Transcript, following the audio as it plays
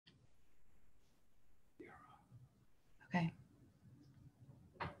Okay.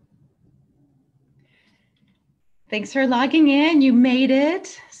 Thanks for logging in. You made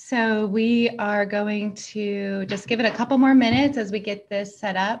it. So we are going to just give it a couple more minutes as we get this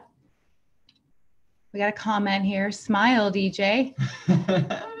set up. We got a comment here. Smile, DJ.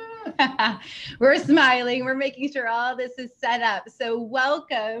 We're smiling. We're making sure all this is set up. So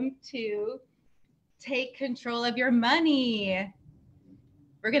welcome to Take Control of Your Money.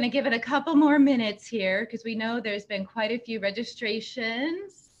 We're going to give it a couple more minutes here because we know there's been quite a few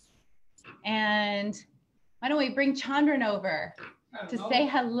registrations. And why don't we bring Chandran over to say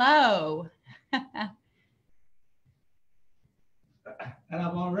hello? And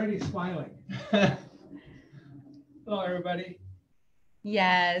I'm already smiling. Hello, everybody.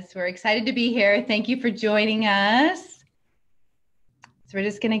 Yes, we're excited to be here. Thank you for joining us. So we're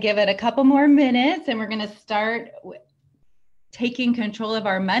just going to give it a couple more minutes and we're going to start taking control of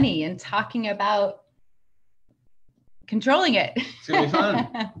our money and talking about controlling it. It's going to be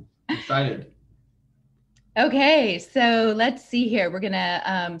fun. Excited. Okay, so let's see here. We're going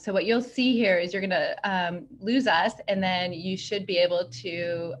to, so what you'll see here is you're going to lose us and then you should be able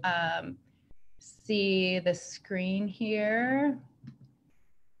to see the screen here.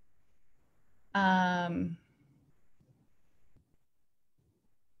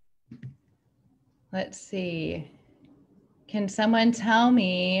 Let's see. Can someone tell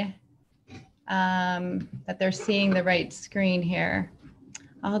me that they're seeing the right screen here?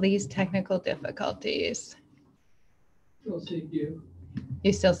 All these technical difficulties. Still see you.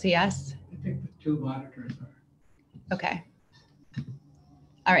 You still see us? I think the two monitors are. Okay.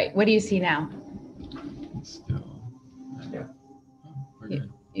 All right. What do you see now? Still. Yeah. Oh, we're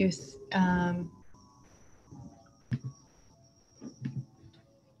good.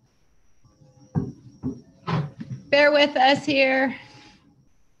 Bear with us here.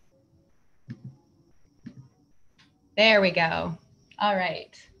 There we go. All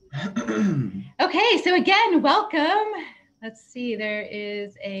right. Okay, so again, welcome. Let's see, there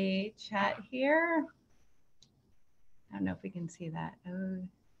is a chat here. I don't know if we can see that. Oh.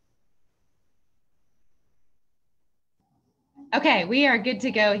 Okay, we are good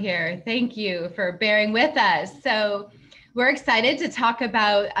to go here. Thank you for bearing with us. So we're excited to talk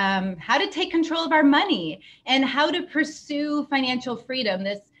about how to take control of our money and how to pursue financial freedom.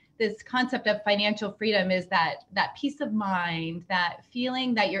 This concept of financial freedom is that peace of mind, that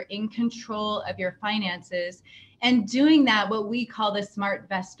feeling that you're in control of your finances and doing that what we call the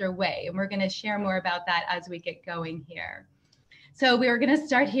SmartVestor way. And we're going to share more about that as we get going here. So we are going to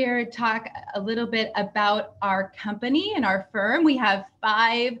start here, talk a little bit about our company and our firm. We have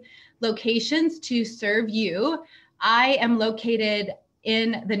 5 locations to serve you. I am located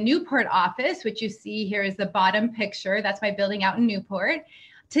in the Newport office, which you see here is the bottom picture. That's my building out in Newport.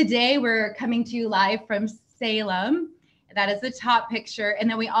 Today, we're coming to you live from Salem. That is the top picture. And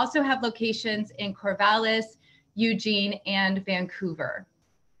then we also have locations in Corvallis, Eugene, and Vancouver.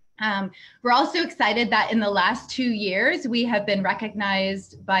 We're also excited that in the last 2 years, we have been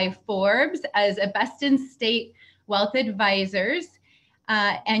recognized by Forbes as a Best in State Wealth Advisors.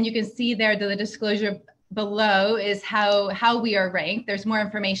 And you can see there the disclosure below is how we are ranked. There's more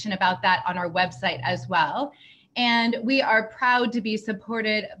information about that on our website as well. And we are proud to be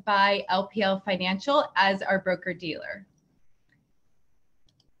supported by LPL Financial as our broker dealer.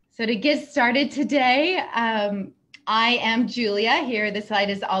 So to get started today, I am Julia here. This slide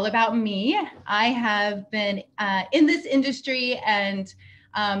is all about me. I have been in this industry and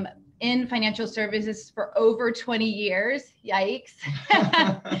in financial services for over 20 years. Yikes.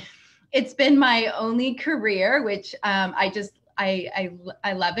 It's been my only career, which I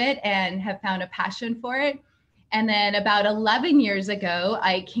love it and have found a passion for it. And then about 11 years ago,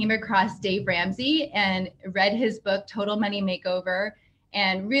 I came across Dave Ramsey and read his book, Total Money Makeover,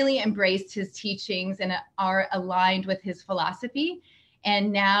 and really embraced his teachings and are aligned with his philosophy. And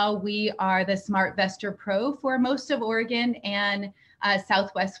now we are the SmartVestor Pro for most of Oregon and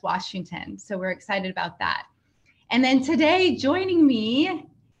Southwest Washington. So we're excited about that. And then today joining me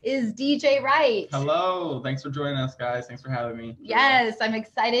is DJ Wright. Hello. Thanks for joining us, guys. Thanks for having me. Yes, I'm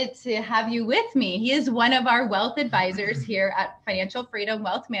excited to have you with me. He is one of our wealth advisors here at Financial Freedom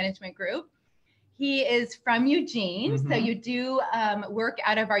Wealth Management Group. He is from Eugene, so you do work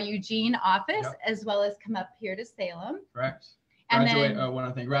out of our Eugene office as well as come up here to Salem. Correct. And then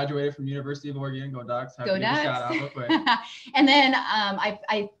one thing, graduated from University of Oregon. Go Ducks. Go Ducks. Shout out real quick. And then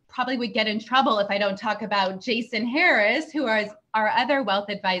I probably would get in trouble if I don't talk about Jason Harris, who is our other wealth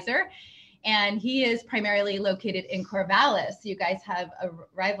advisor. And he is primarily located in Corvallis. You guys have a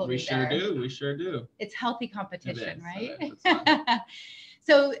rivalry We sure there. do. We sure do. It's healthy competition, right?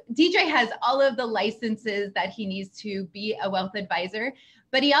 So DJ has all of the licenses that he needs to be a wealth advisor,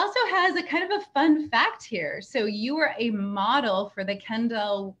 but he also has a kind of a fun fact here. So you were a model for the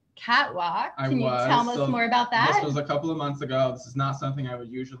Kendall Catwalk. Can you tell us more about that? This was a couple of months ago. This is not something I would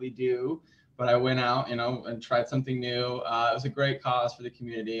usually do, but I went out, and tried something new. It was a great cause for the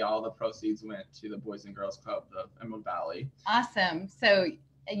community. All the proceeds went to the Boys and Girls Club of Emerald Valley. Awesome. So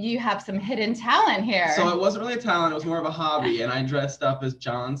you have some hidden talent here. So it wasn't really a talent, it was more of a hobby. And I dressed up as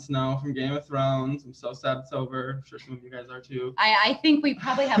Jon Snow from Game of Thrones. I'm so sad it's over. I'm sure some of you guys are too. I think we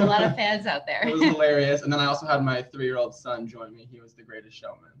probably have a lot of fans out there. It was hilarious. And then I also had my 3-year-old son join me. He was the greatest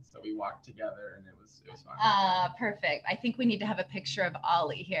showman. So we walked together and it was fun. Perfect. I think we need to have a picture of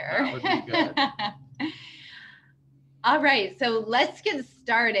Ollie here. That would be good. All right, so let's get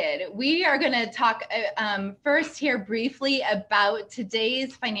started. We are going to talk first here briefly about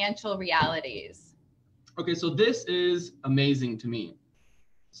today's financial realities. Okay, so this is amazing to me.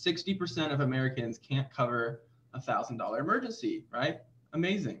 60% of Americans can't cover a $1,000 emergency, right?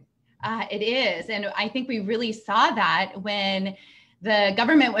 Amazing. It is, and I think we really saw that when the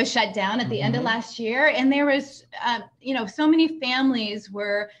government was shut down at the end of last year, and there was, so many families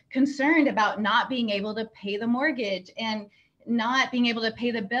were concerned about not being able to pay the mortgage and not being able to pay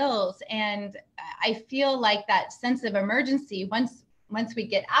the bills. And I feel like that sense of emergency, once we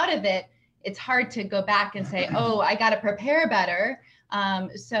get out of it, it's hard to go back and say, oh, I got to prepare better.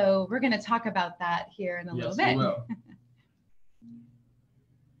 So we're going to talk about that here in a little bit. Yes, we will.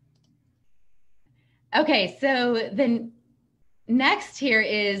 Okay, so then next here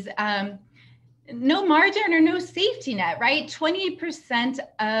is no margin or no safety net, right? 20%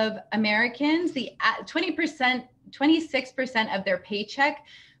 of Americans, 26% of their paycheck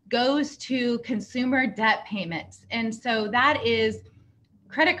goes to consumer debt payments. And so that is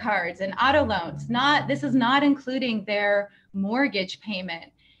credit cards and auto loans. This is not including their mortgage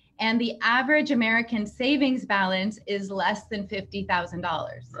payment. And the average American savings balance is less than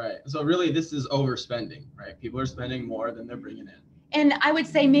 $50,000. Right. So really this is overspending, right? People are spending more than they're bringing in. And I would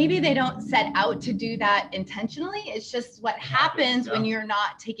say maybe they don't set out to do that intentionally. It's just what happens when you're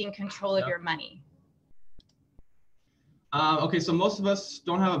not taking control of your money. Okay, so most of us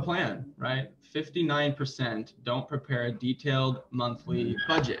don't have a plan, right? 59% don't prepare a detailed monthly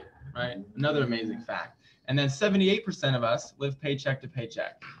budget, right? Another amazing fact. And then 78% of us live paycheck to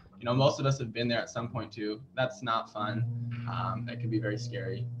paycheck. Most of us have been there at some point too. That's not fun. That can be very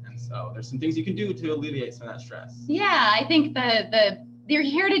scary. And so there's some things you can do to alleviate some of that stress. Yeah, I think you're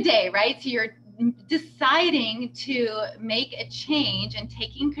here today, right? So you're deciding to make a change and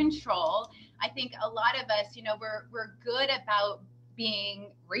taking control. I think a lot of us, we're good about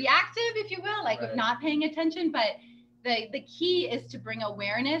being reactive, if you will, like right. Not paying attention. But the key is to bring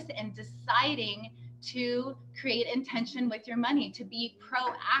awareness and deciding to create intention with your money, to be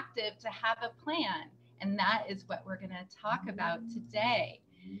proactive, to have a plan. And that is what we're going to talk about today.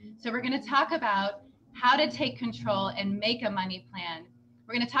 So we're going to talk about how to take control and make a money plan.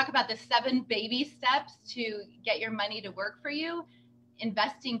 We're going to talk about the 7 baby steps to get your money to work for you,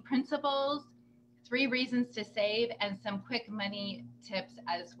 investing principles, 3 reasons to save, and some quick money tips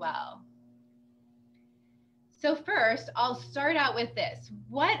as well. So first, I'll start out with this.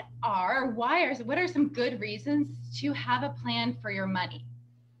 What are some good reasons to have a plan for your money?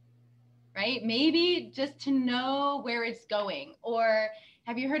 Right? Maybe just to know where it's going. Or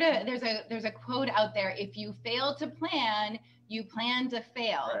have you heard there's a quote out there, if you fail to plan, you plan to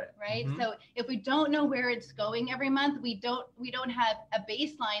fail, right? So if we don't know where it's going every month, we don't have a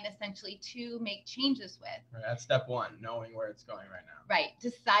baseline essentially to make changes with. Right, that's step 1, knowing where it's going right now. Right,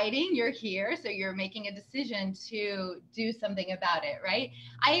 deciding you're here, so you're making a decision to do something about it, right?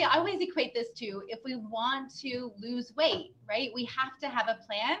 I always equate this to, if we want to lose weight, right, we have to have a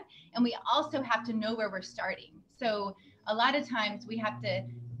plan, and we also have to know where we're starting. So a lot of times we have to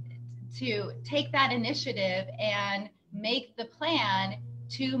take that initiative and make the plan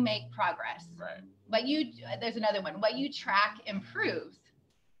to make progress. Right. There's another one. What you track improves.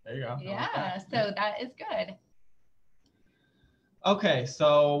 There you go. Yeah, so that is good. Okay,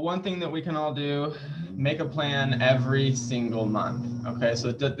 so one thing that we can all do, make a plan every single month. Okay,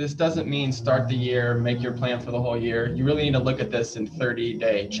 so this doesn't mean start the year, make your plan for the whole year. You really need to look at this in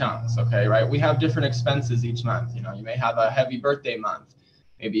 30-day chunks, okay, right? We have different expenses each month. You may have a heavy birthday month.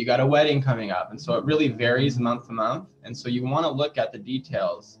 Maybe you got a wedding coming up. And so it really varies month to month. And so you want to look at the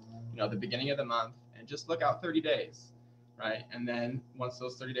details, the beginning of the month, and just look out 30 days, right? And then once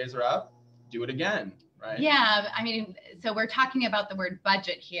those 30 days are up, do it again, right? Yeah, so we're talking about the word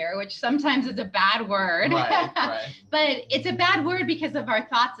budget here, which sometimes is a bad word. Right. But it's a bad word because of our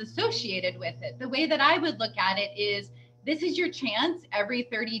thoughts associated with it. The way that I would look at it is this is your chance every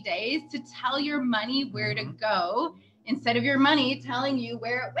 30 days to tell your money where to go instead of your money telling you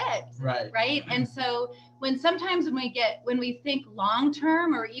where it went. Right. And so sometimes when we think long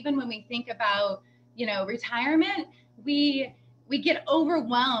term, or even when we think about, retirement, we get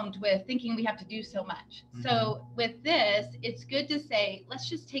overwhelmed with thinking we have to do so much. So with this, it's good to say, let's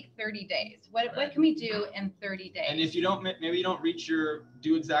just take 30 days. What can we do in 30 days? And if you don't, maybe you don't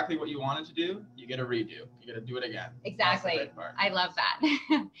do exactly what you wanted to do, you get a redo. You get to do it again. Exactly. I love that.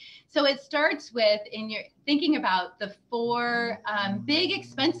 So it starts with thinking about the 4 big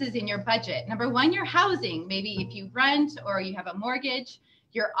expenses in your budget. Number 1, your housing. Maybe if you rent or you have a mortgage,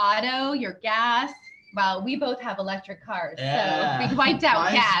 your auto, your gas. Well, we both have electric cars, so we wiped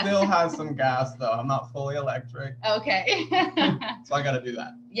out gas. Mine still has some gas, though. I'm not fully electric. Okay. So I got to do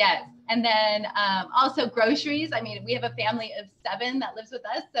that. Yes. And then also groceries. I mean, we have a family of 7 that lives with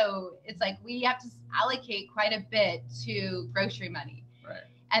us, so it's like we have to allocate quite a bit to grocery money. Right.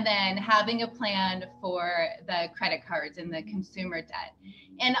 And then having a plan for the credit cards and the consumer debt.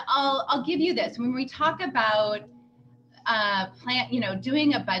 And I'll give you this. When we talk about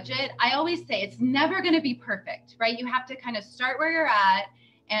doing a budget, I always say it's never going to be perfect, right? You have to kind of start where you're at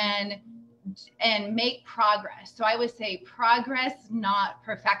and make progress. So I would say progress, not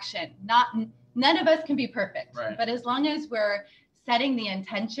perfection. None of us can be perfect, but as long as we're setting the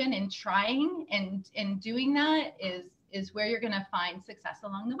intention and trying and doing that is where you're going to find success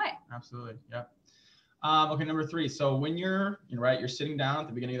along the way. Absolutely. Yep. Okay, number 3. So when you're sitting down at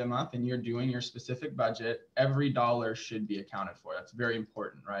the beginning of the month and you're doing your specific budget, every dollar should be accounted for. That's very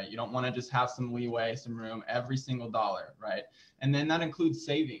important, right? You don't want to just have some leeway, some room, every single dollar, right? And then that includes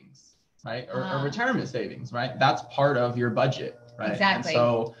savings, right? Or retirement savings, right? That's part of your budget, right? Exactly.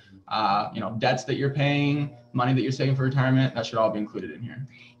 And so, debts that you're paying, money that you're saving for retirement, that should all be included in here.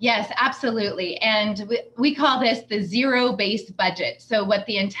 Yes, absolutely. And we call this the zero-based budget. So what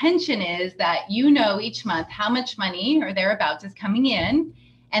the intention is that each month how much money or thereabouts is coming in,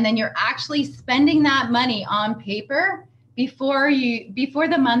 and then you're actually spending that money on paper before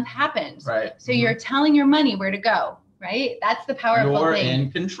the month happens. Right. So you're telling your money where to go, right? That's the powerful thing. You're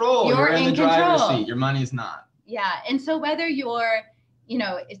in control. You're in the driver's seat. Your money's not. Yeah. And so whether you're,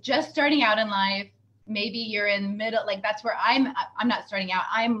 just starting out in life, maybe you're in middle, like that's where I'm not starting out.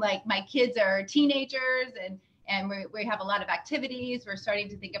 I'm like, my kids are teenagers and we have a lot of activities. We're starting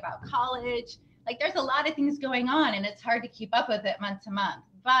to think about college. Like there's a lot of things going on and it's hard to keep up with it month to month,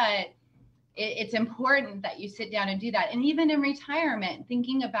 but it's important that you sit down and do that. And even in retirement,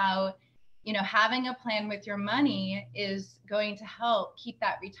 thinking about, having a plan with your money is going to help keep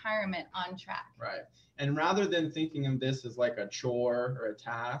that retirement on track. Right. And rather than thinking of this as like a chore or a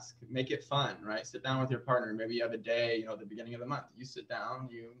task, make it fun, right? Sit down with your partner. Maybe you have a day, at the beginning of the month, you sit down,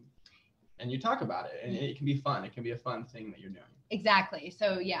 you talk about it, and it can be fun. It can be a fun thing that you're doing. Exactly.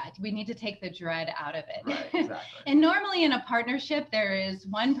 So yeah, we need to take the dread out of it. Right, exactly. And normally in a partnership, there is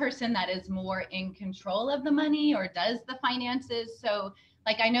one person that is more in control of the money or does the finances. So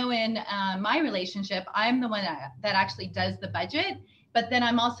like I know in my relationship, I'm the one that actually does the budget. But then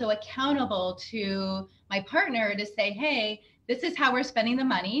I'm also accountable to my partner to say, hey, this is how we're spending the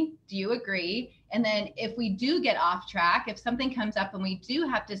money. Do you agree? And then if we do get off track, if something comes up and we do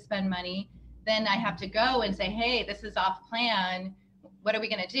have to spend money, then I have to go and say, hey, this is off plan. What are we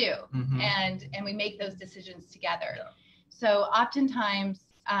going to do? Mm-hmm. And we make those decisions together. Yeah. So oftentimes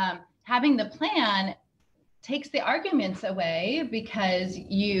having the plan takes the arguments away because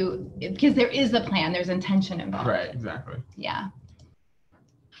there is a plan, there's intention involved. Right, exactly. Yeah.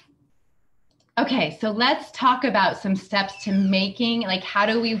 Okay, so let's talk about some steps to making, like, how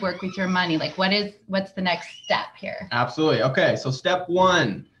do we work with your money? Like, what's the next step here? Absolutely. Okay, so step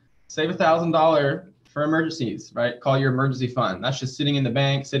 1, save $1,000 for emergencies, right? Call your emergency fund. That's just sitting in the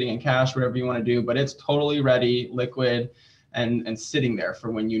bank, sitting in cash, whatever you want to do, but it's totally ready, liquid, and sitting there for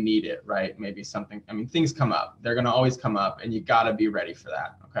when you need it, right? Maybe things come up. They're going to always come up, and you got to be ready for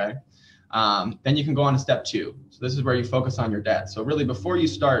that, okay? Then you can go on to step 2. So this is where you focus on your debt. So really, before you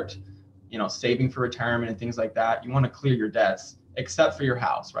start saving for retirement and things like that, you want to clear your debts, except for your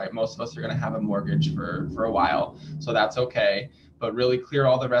house, right? Most of us are going to have a mortgage for a while, so that's okay. But really clear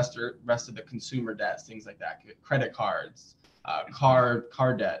all the rest of the consumer debts, things like that, credit cards, car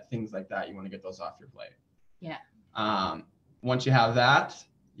debt, things like that. You want to get those off your plate. Yeah. Once you have that,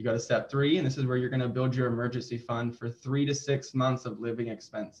 you go to step 3, and this is where you're going to build your emergency fund for 3 to 6 months of living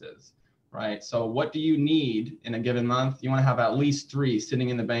expenses. Right. So what do you need in a given month? You want to have at least 3 sitting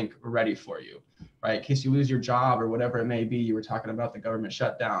in the bank ready for you, right? In case you lose your job or whatever it may be. You were talking about the government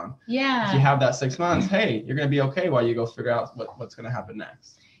shutdown. Yeah. If you have that 6 months, hey, you're going to be okay while you go figure out what's going to happen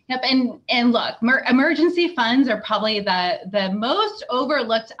next. Yep. And look, emergency funds are probably the most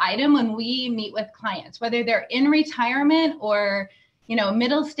overlooked item when we meet with clients, whether they're in retirement or,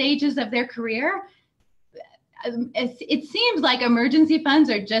 middle stages of their career. It seems like emergency funds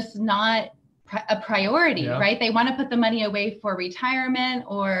are just not a priority, right? They want to put the money away for retirement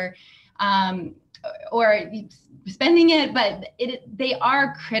or spending it, but they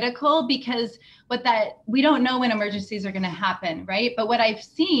are critical because we don't know when emergencies are going to happen, right? But what I've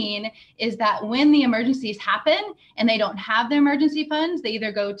seen is that when the emergencies happen and they don't have the emergency funds, they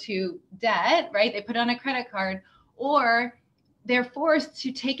either go to debt, right? They put it on a credit card, or they're forced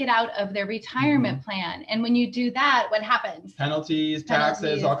to take it out of their retirement plan. And when you do that, what happens? Penalties,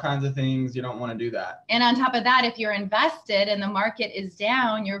 taxes, all kinds of things. You don't want to do that. And on top of that, if you're invested and the market is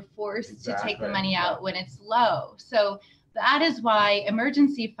down, you're forced to take the money out when it's low. So that is why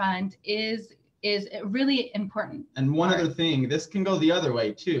emergency fund is really important. And one other thing, this can go the other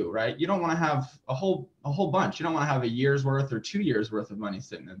way too, right? You don't want to have a whole bunch. You don't want to have a year's worth or 2 years worth of money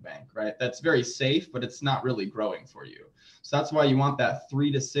sitting in the bank, right? That's very safe, but it's not really growing for you. So that's why you want that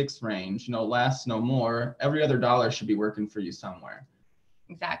 3 to 6 range, no less, no more. Every other dollar should be working for you somewhere.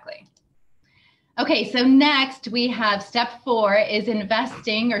 Exactly. Okay, so next we have step 4 is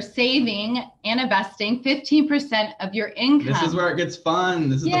investing or saving and investing 15% of your income. This is where it gets fun.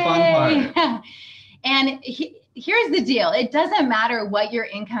 This is the fun part. And here's the deal. It doesn't matter what your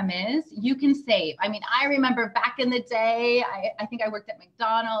income is, you can save. I mean, I remember back in the day, I think I worked at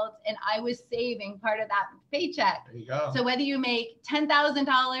McDonald's and I was saving part of that paycheck. There you go. So whether you make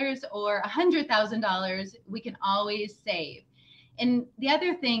 $10,000 or $100,000, we can always save. And the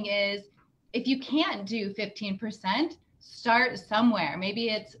other thing is, if you can't do 15%, start somewhere. Maybe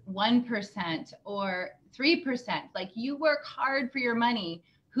it's 1% or 3%. Like, you work hard for your money.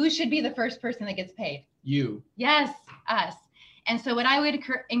 Who should be the first person that gets paid? You. Yes, us. And so what I would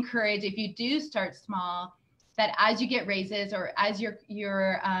encourage, if you do start small, that as you get raises or as your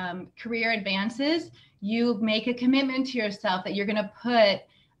career advances, you make a commitment to yourself that you're going to put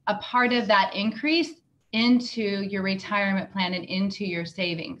a part of that increase into your retirement plan and into your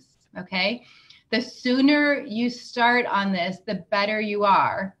savings. Okay. The sooner you start on this, the better you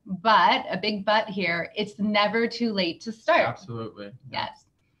are. But a big but here, it's never too late to start. Absolutely. Yes.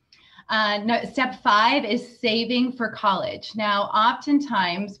 Step 5 is saving for college. Now,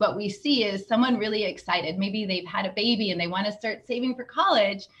 oftentimes what we see is someone really excited. Maybe they've had a baby and they want to start saving for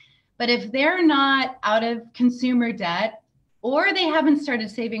college. But if they're not out of consumer debt or they haven't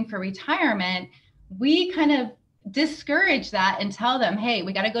started saving for retirement, we kind of discourage that and tell them, hey,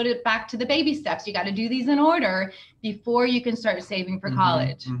 we got to go back to the baby steps. You got to do these in order before you can start saving for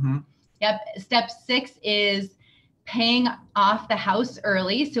college. Yep. Step 6 is paying off the house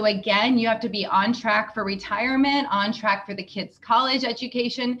early. So again, you have to be on track for retirement, on track for the kids' college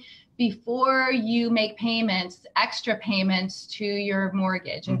education before you make payments, extra payments to your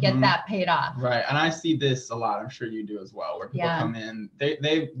mortgage and get that paid off. Right. And I see this a lot. I'm sure you do as well, where people come in,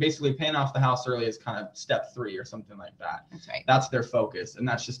 they basically paying off the house early is kind of step 3 or something like that. That's right. That's their focus. And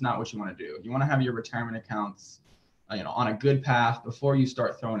that's just not what you want to do. You want to have your retirement accounts on a good path before you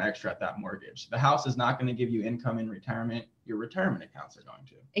start throwing extra at that mortgage. The house is not going to give you income in retirement. Your retirement accounts are going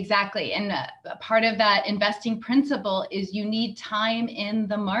to. Exactly. And part of that investing principle is you need time in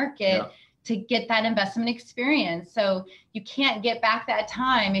the market to get that investment experience. So you can't get back that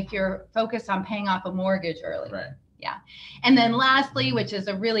time if you're focused on paying off a mortgage early. Right. Yeah. And then lastly, which is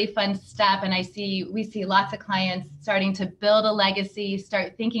a really fun step, and we see lots of clients starting to build a legacy,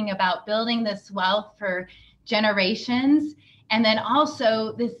 start thinking about building this wealth for generations, and then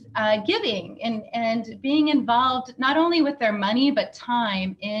also this giving and being involved not only with their money but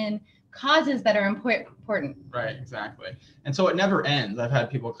time in causes that are important. Right, exactly. And so it never ends. I've had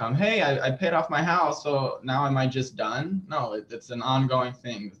people come, hey, I paid off my house, so now am I just done? No, it's an ongoing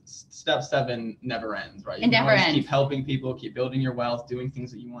thing. Step 7 never ends, right? It never ends. Keep helping people, keep building your wealth, doing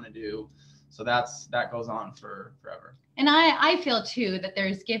things that you want to do. So that goes on forever. And I feel too that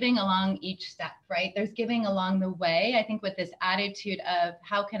there's giving along each step, right? There's giving along the way. I think with this attitude of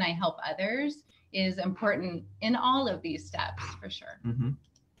how can I help others is important in all of these steps for sure.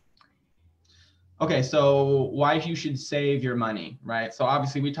 Okay, so why you should save your money, right? So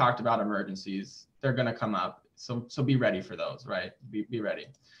obviously we talked about emergencies. They're going to come up. So be ready for those, right? Be ready.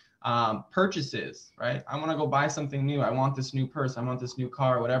 Purchases, right? I want to go buy something new. I want this new purse. I want this new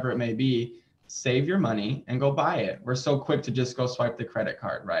car, whatever it may be. Save your money and go buy it. We're so quick to just go swipe the credit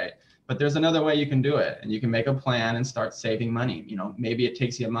card, right? But there's another way you can do it, and you can make a plan and start saving money. Maybe it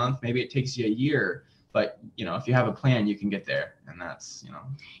takes you a month, maybe it takes you a year, but if you have a plan, you can get there. And that's,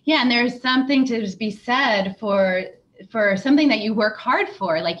 Yeah. And there's something to be said for for something that you work hard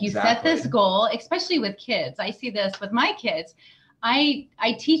for. Like you set this Exactly. goal, especially with kids. I see this with my kids. I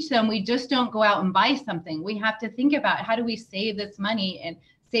teach them we just don't go out and buy something. We have to think about how do we save this money and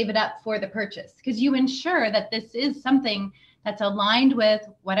save it up for the purchase, because you ensure that this is something that's aligned with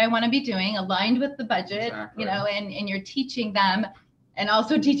what I want to be doing, aligned with the budget, Exactly. you know, and you're teaching them and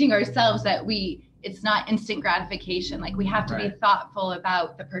also teaching ourselves that it's not instant gratification. Like we have to be Right. thoughtful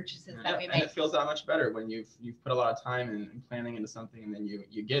about the purchases that we And make. it feels that much better when you've put a lot of time and planning into something, and then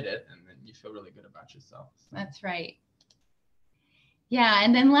you get it, and then you feel really good about yourself. So. That's right. Yeah.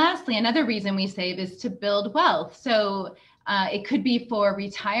 And then lastly, another reason we save is to build wealth. So it could be for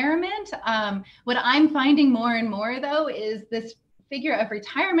retirement. What I'm finding more and more, though, is this figure of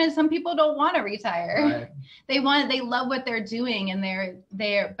retirement. Some people don't want to retire. Right. They love what they're doing, and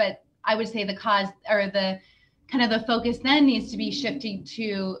but I would say the cause or the kind of the focus then needs to be shifting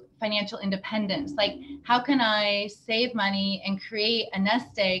to financial independence. Like, how can I save money and create a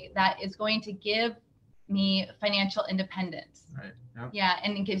nest egg that is going to give me financial independence? Right. Yep. Yeah.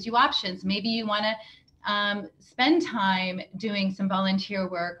 And it gives you options. Maybe you want to spend time doing some volunteer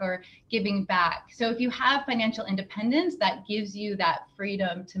work or giving back. So if you have financial independence, that gives you that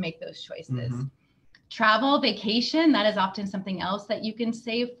freedom to make those choices. Mhm. Travel, vacation, that is often something else that you can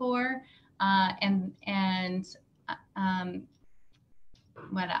save for.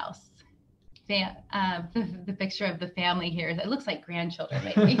 What else? The picture of the family here, it looks like grandchildren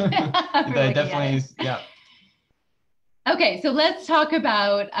maybe. They definitely, yeah. Okay, so let's talk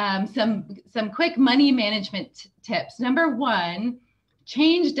about some quick money management tips. Number one,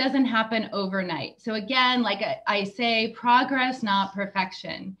 change doesn't happen overnight. So again, like I say, progress, not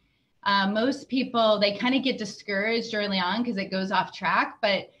perfection. Most people, they kind of get discouraged early on because it goes off track,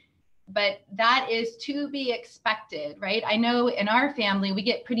 but that is to be expected, right? I know in our family, we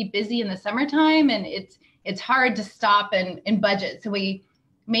get pretty busy in the summertime, and it's hard to stop and budget. So we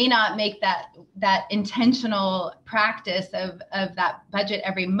may not make that intentional practice of that budget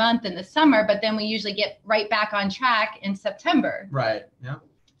every month in the summer, but then we usually get right back on track in September. Right. Yeah.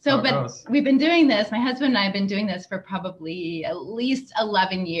 So, but we've been doing this, my husband and I have been doing this for probably at least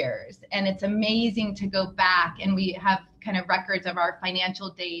 11 years. And it's amazing to go back, and we have kind of records of our financial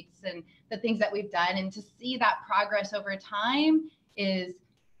dates and the things that we've done. And to see that progress over time is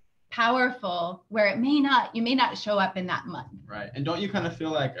powerful, where you may not show up in that month. Right. And don't you kind of feel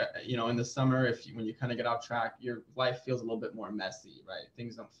like, in the summer, when you kind of get off track, your life feels a little bit more messy, right?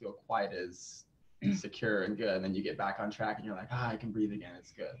 Things don't feel quite as secure and good. And then you get back on track and you're like, I can breathe again.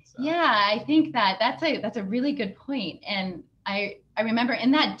 It's good. So. Yeah, I think that's a really good point. And I remember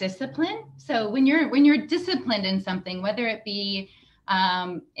in that discipline. So when you're disciplined in something, whether it be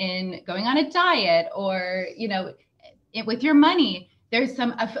in going on a diet or, with your money, there's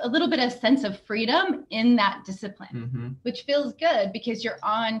a little bit of sense of freedom in that discipline, mm-hmm. which feels good because you're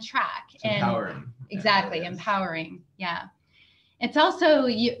on track. It's empowering. Exactly. Yeah, empowering. Yeah. It's also,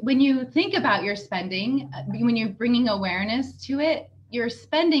 when you think about your spending, when you're bringing awareness to it, your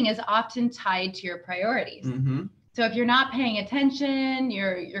spending is often tied to your priorities. Mm-hmm. So if you're not paying attention,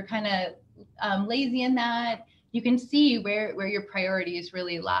 you're kind of lazy in that, you can see where your priorities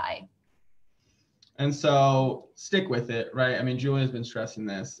really lie. And so stick with it, right? I mean, Julia's been stressing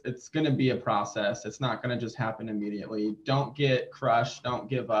this. It's going to be a process. It's not going to just happen immediately. Don't get crushed. Don't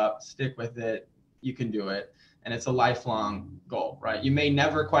give up. Stick with it. You can do it. And it's a lifelong goal, right? You may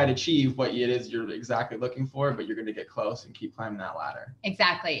never quite achieve what it is you're exactly looking for, but you're going to get close and keep climbing that ladder.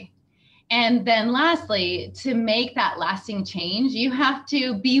 Exactly. And then lastly, to make that lasting change, you have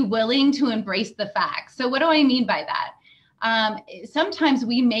to be willing to embrace the facts. So what do I mean by that? Sometimes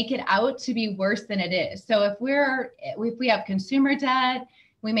we make it out to be worse than it is. So if we have consumer debt,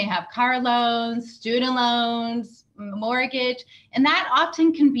 we may have car loans, student loans, mortgage, and that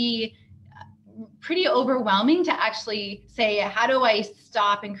often can be pretty overwhelming to actually say, how do I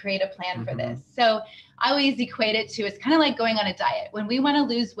stop and create a plan mm-hmm. for this? So I always equate it to, it's kind of like going on a diet. When we want to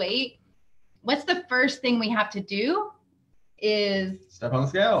lose weight, what's the first thing we have to do? Is step on the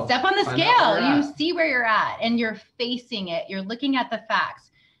scale. You see where you're at and you're facing it. You're looking at the facts,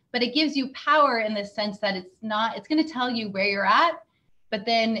 but it gives you power in the sense that it's going to tell you where you're at, but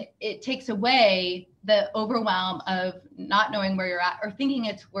then it takes away the overwhelm of not knowing where you're at or thinking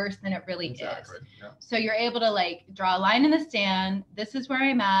it's worse than it really is. Yeah. So you're able to draw a line in the sand. This is where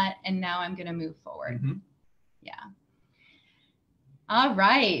I'm at, and now I'm going to move forward. Mm-hmm. Yeah. All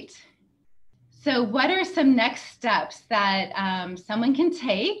right. So what are some next steps that someone can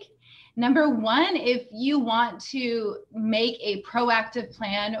take? Number one, if you want to make a proactive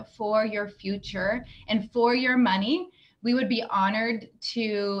plan for your future and for your money, we would be honored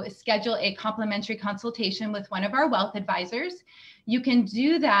to schedule a complimentary consultation with one of our wealth advisors. You can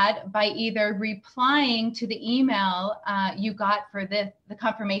do that by either replying to the email you got for the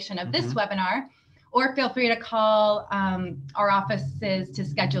confirmation of this webinar, or feel free to call our offices to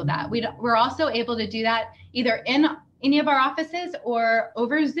schedule that. We're also able to do that either in any of our offices or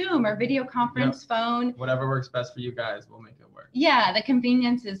over Zoom or video conference, phone. Whatever works best for you guys, we'll make it work. Yeah, the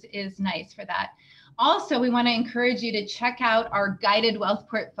convenience is nice for that. Also, we want to encourage you to check out our guided wealth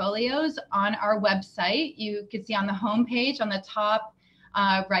portfolios on our website. You can see on the homepage on the top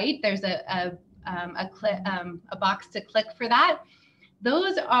right, there's a box to click for that.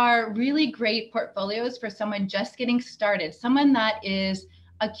 Those are really great portfolios for someone just getting started, someone that is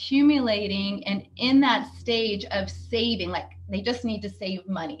accumulating and in that stage of saving, like they just need to save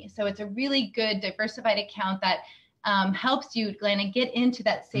money. So it's a really good diversified account that helps you, Glenna, get into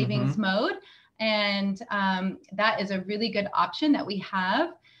that savings mode. And that is a really good option that we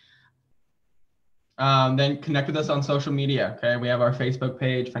have. Then connect with us on social media. Okay, we have our Facebook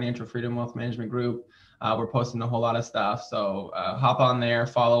page, Financial Freedom Wealth Management Group. We're posting a whole lot of stuff. So hop on there,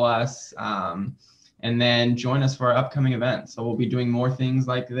 follow us, and then join us for our upcoming events. So we'll be doing more things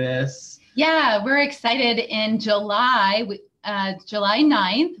like this. Yeah, we're excited. In July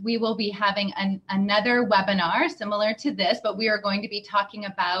 9th, we will be having another webinar similar to this, but we are going to be talking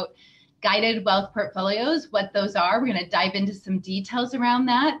about guided wealth portfolios, what those are. We're going to dive into some details around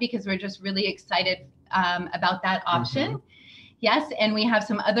that because we're just really excited about that option. Yes, and we have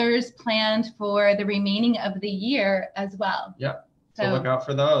some others planned for the remaining of the year as well. Yep, so look out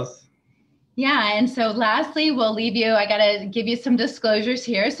for those. Yeah, and so lastly, we'll leave you, I got to give you some disclosures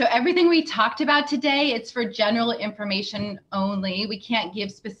here. So everything we talked about today, it's for general information only. We can't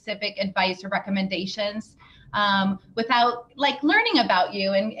give specific advice or recommendations without like learning about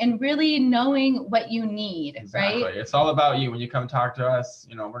you and really knowing what you need, exactly. Right? It's all about you. When you come talk to us,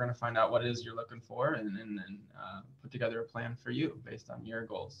 you know, we're going to find out what it is you're looking for and put together a plan for you based on your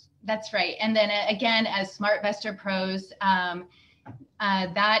goals. That's right. And then again, as SmartVestor Pros,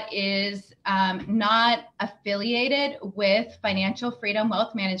 that is not affiliated with Financial Freedom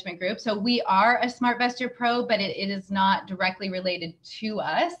Wealth Management Group. So we are a SmartVestor Pro, but it is not directly related to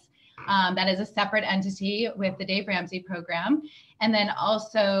us. That is a separate entity with the Dave Ramsey program. And then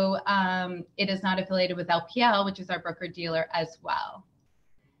also it is not affiliated with LPL, which is our broker dealer as well.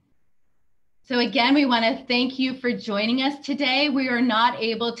 So again, we want to thank you for joining us today. We are not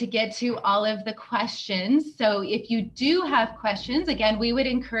able to get to all of the questions. So if you do have questions, again, we would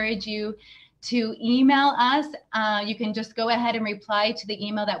encourage you to email us. You can just go ahead and reply to the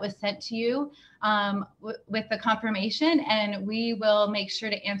email that was sent to you with the confirmation, and we will make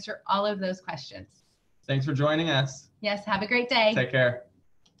sure to answer all of those questions. Thanks for joining us. Yes, have a great day. Take care.